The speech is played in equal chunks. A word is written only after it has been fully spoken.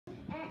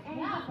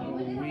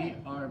we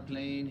are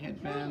playing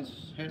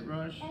headbands, head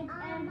rush,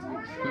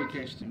 quick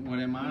question. What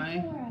am I?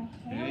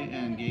 Okay,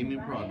 and game in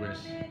progress.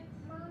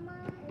 Mama,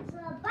 it's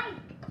a bike.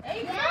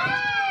 A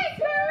bike!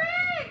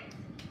 Correct!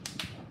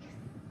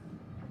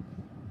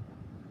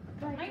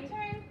 My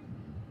turn.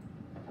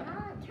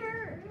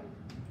 Turn.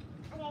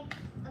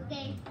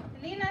 Okay.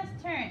 Alina's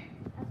turn.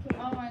 Okay.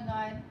 Oh my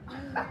god.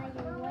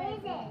 What is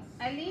this?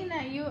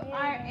 Alina, you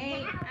are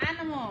a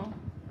animal.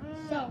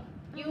 So,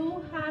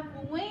 You have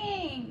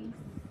wings.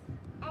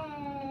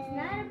 it's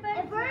not a bird. A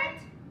bird?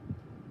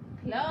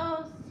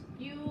 Close.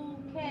 You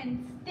can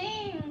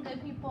sting the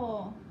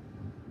people.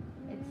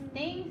 It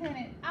stings and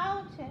it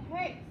ouch, it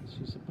hurts.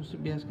 She's supposed to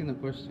be asking the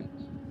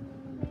questions.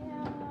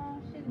 Yeah,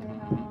 she's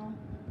little.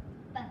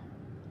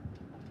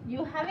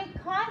 You have a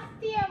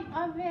costume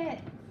of it.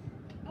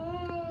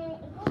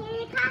 It's a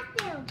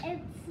costume.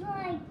 It's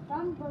like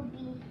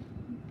Bumblebee.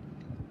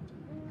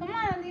 Come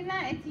on, Alina.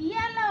 It's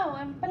yellow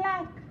and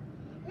black.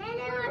 Okay,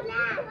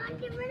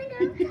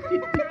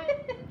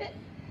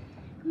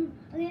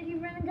 we're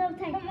gonna go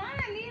take. Come on,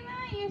 Alina.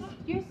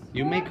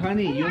 You make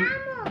honey.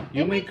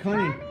 You make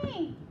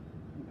honey.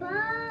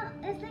 But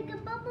it's like a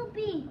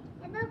bumblebee.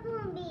 A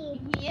bumblebee.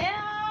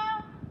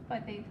 Yeah,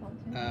 but they told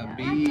you. A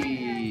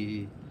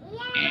bee.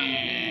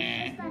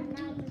 Yeah.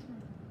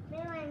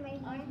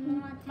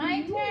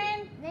 My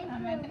turn. Wait,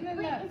 I'm not gonna is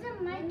look.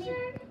 it my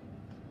turn?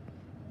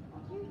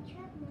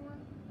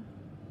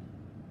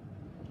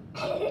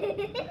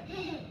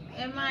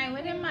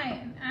 What am I?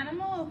 An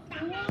animal?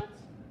 Food?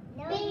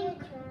 No, Thing.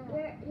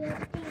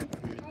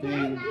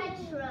 a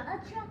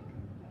truck.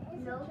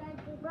 No.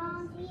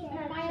 Wrong.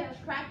 Am I a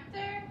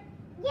tractor?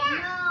 Yeah.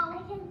 No. I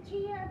can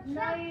see a truck.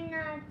 No, you're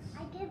not. I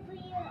can put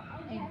you.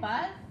 A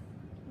bus?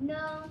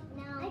 No. A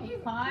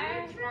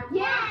car?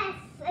 Yes,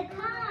 a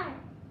car.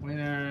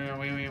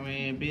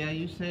 Wait. Bea,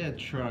 you say a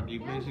truck. You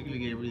basically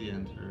gave her the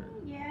answer.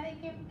 Yeah, they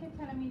kept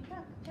telling me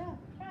truck.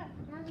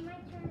 Now's my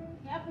turn.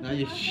 Yeah, but No,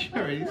 you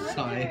already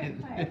saw it.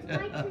 It's my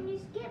turn. You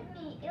skipped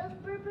me. It was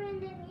Berber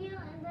and then you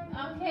and then.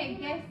 Okay,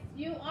 guess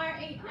you are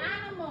a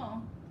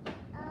animal.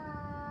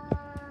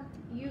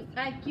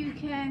 You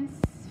can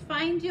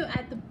find you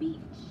at the beach.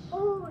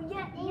 Oh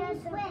yeah,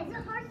 it's a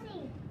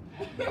horsey.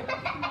 No,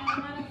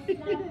 not a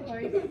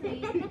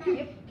horsey.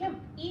 It can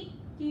eat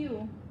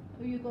you.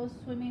 Or you go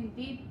swimming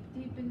deep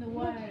in the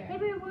water.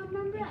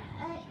 Remember,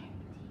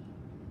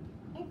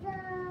 it's a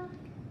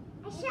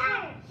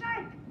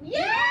shark.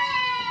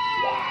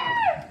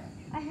 Yes!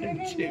 I heard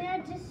it.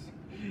 Mina just.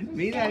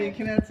 Mina, you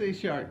cannot say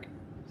shark.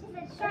 She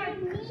said shark.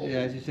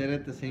 Yeah, she said it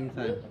at the same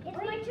time. It's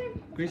my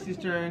turn. Kristie's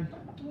turn.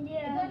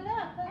 Yeah.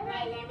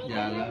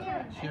 Yeah, look.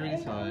 She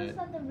already saw it. I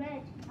saw the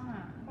red.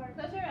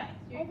 Close your eyes.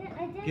 I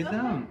didn't. Get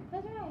down.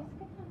 Close your eyes.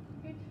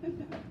 Get down.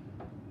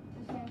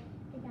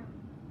 Get down.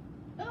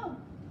 Oh.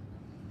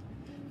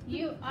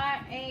 You are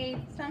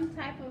some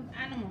type of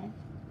animal.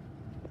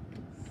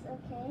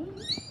 Okay.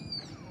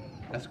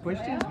 Ask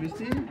questions,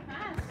 Kristie.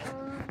 Ask.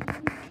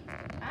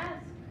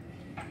 Ask.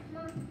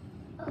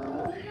 Oh,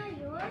 not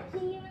yours. Can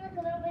you give me like a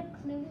little bit of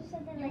clues or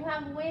something? You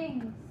have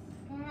wings.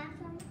 Can I have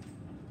some?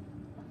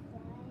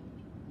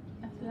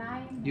 A fly?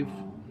 You No.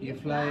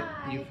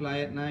 fly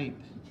at night.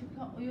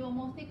 You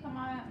mostly come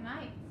out at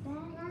night. Can I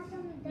have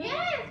some?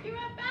 Yes, you're a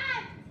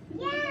bat.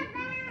 Yeah,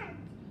 bat.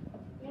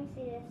 Let me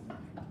see this.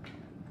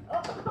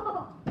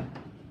 Oh.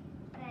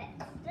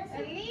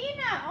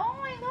 Alina, oh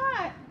my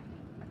god.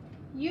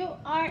 You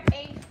are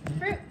a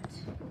fruit.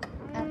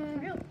 A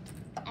fruit.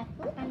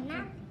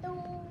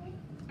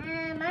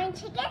 Mine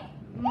chicken?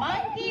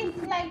 Monkeys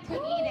like to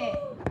eat it.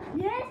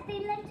 Yes, they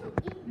like to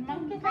eat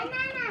Monkeys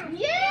bananas.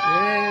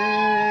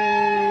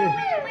 Yeah! Yay! I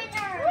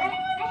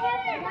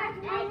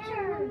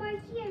have one more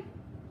here.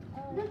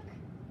 Look.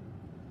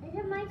 Is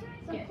it my turn?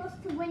 So Yes. close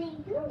to winning.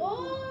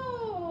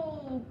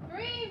 Oh,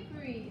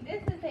 bravery.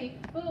 This is a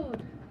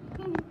food.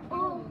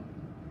 Oh.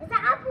 Is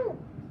that apple?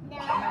 No.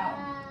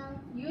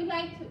 You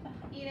like to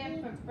eat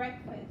it for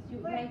breakfast. You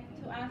like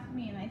to ask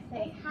me and I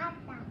say, It's hot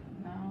dog.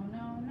 no.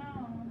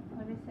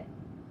 What is it?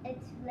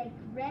 It's like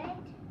red.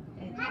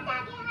 It's Hot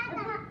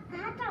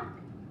dog.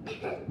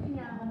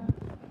 No.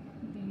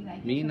 Do you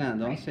like Mina, it for don't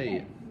breakfast? say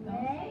it. Don't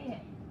say it.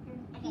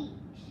 And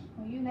peach.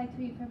 Well, you like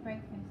to eat for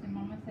breakfast and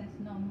Mama says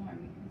no more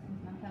because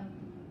it's not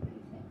healthy. What is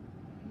it?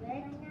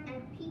 Red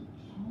and peach.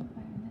 Oh,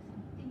 banana's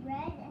healthy.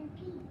 Red and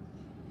peach.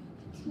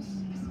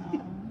 No.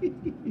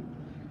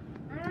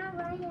 I'm not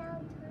running out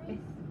of time.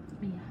 It's,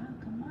 yeah,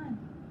 come on.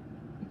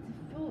 It's a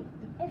food.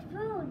 It's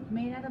food.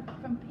 Made out of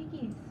from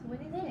piggies. What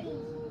is it?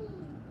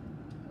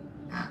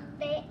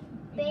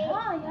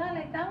 Yeah,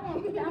 like that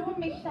one. That one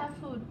makes that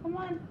food. Come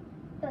on.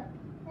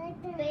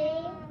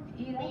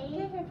 You like to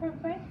eat it for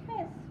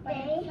breakfast by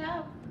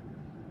yourself.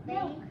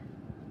 Milk.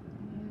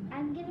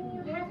 I'm giving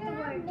you half the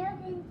word. Milk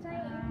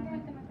inside I'm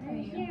not gonna tell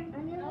you. here.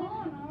 No.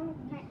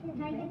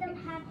 I don't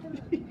have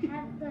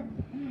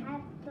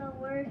the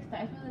word. It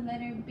starts with the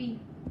letter B.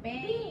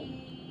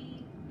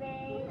 Bake.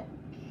 Bake.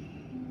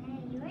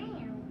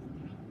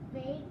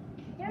 Bake.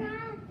 They're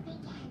not.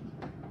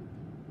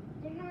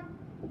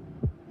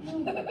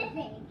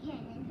 Bake.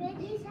 can.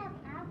 Veggies have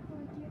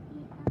apples.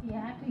 You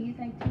have to eat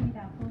like 2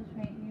 apples,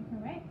 right? You're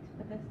correct,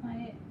 but that's not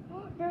it.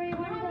 Do we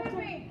want to go to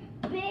bake?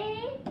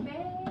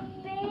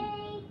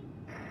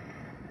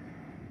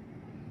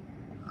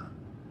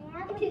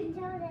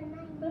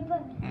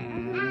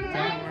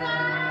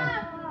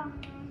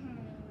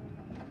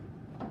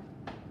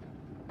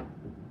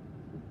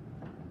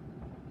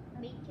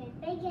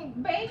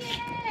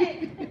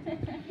 Bacon!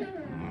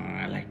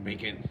 I like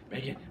bacon.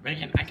 Bacon.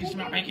 I can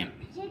smell bacon.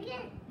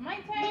 Chicken. My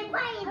Be turn.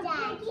 quiet, Dad.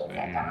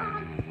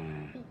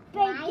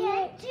 My Bacon.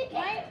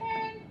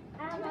 turn.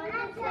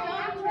 Don't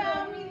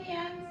tell me the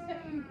answer.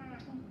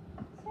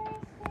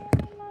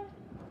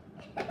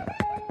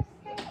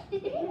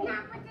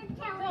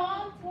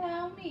 Don't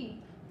tell me.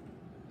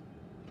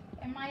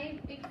 Am I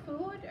a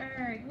food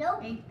or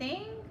Nope. a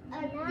thing? A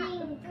thing.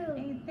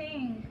 A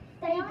thing.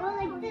 So you go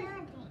like this.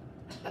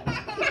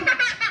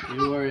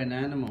 You are an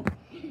animal.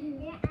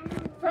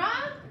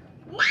 Frog?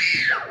 No.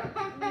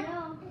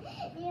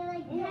 You're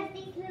like, it has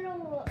these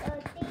little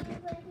things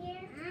right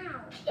here. Ow.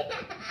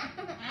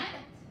 Ant?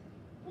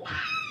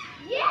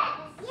 Yes.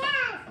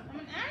 I'm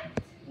an ant?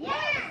 Yes.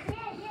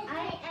 I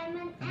am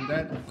an And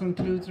that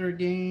concludes our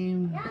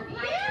game. It's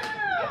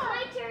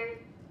my turn.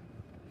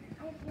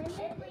 It's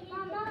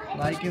my turn.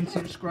 Like and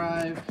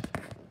subscribe.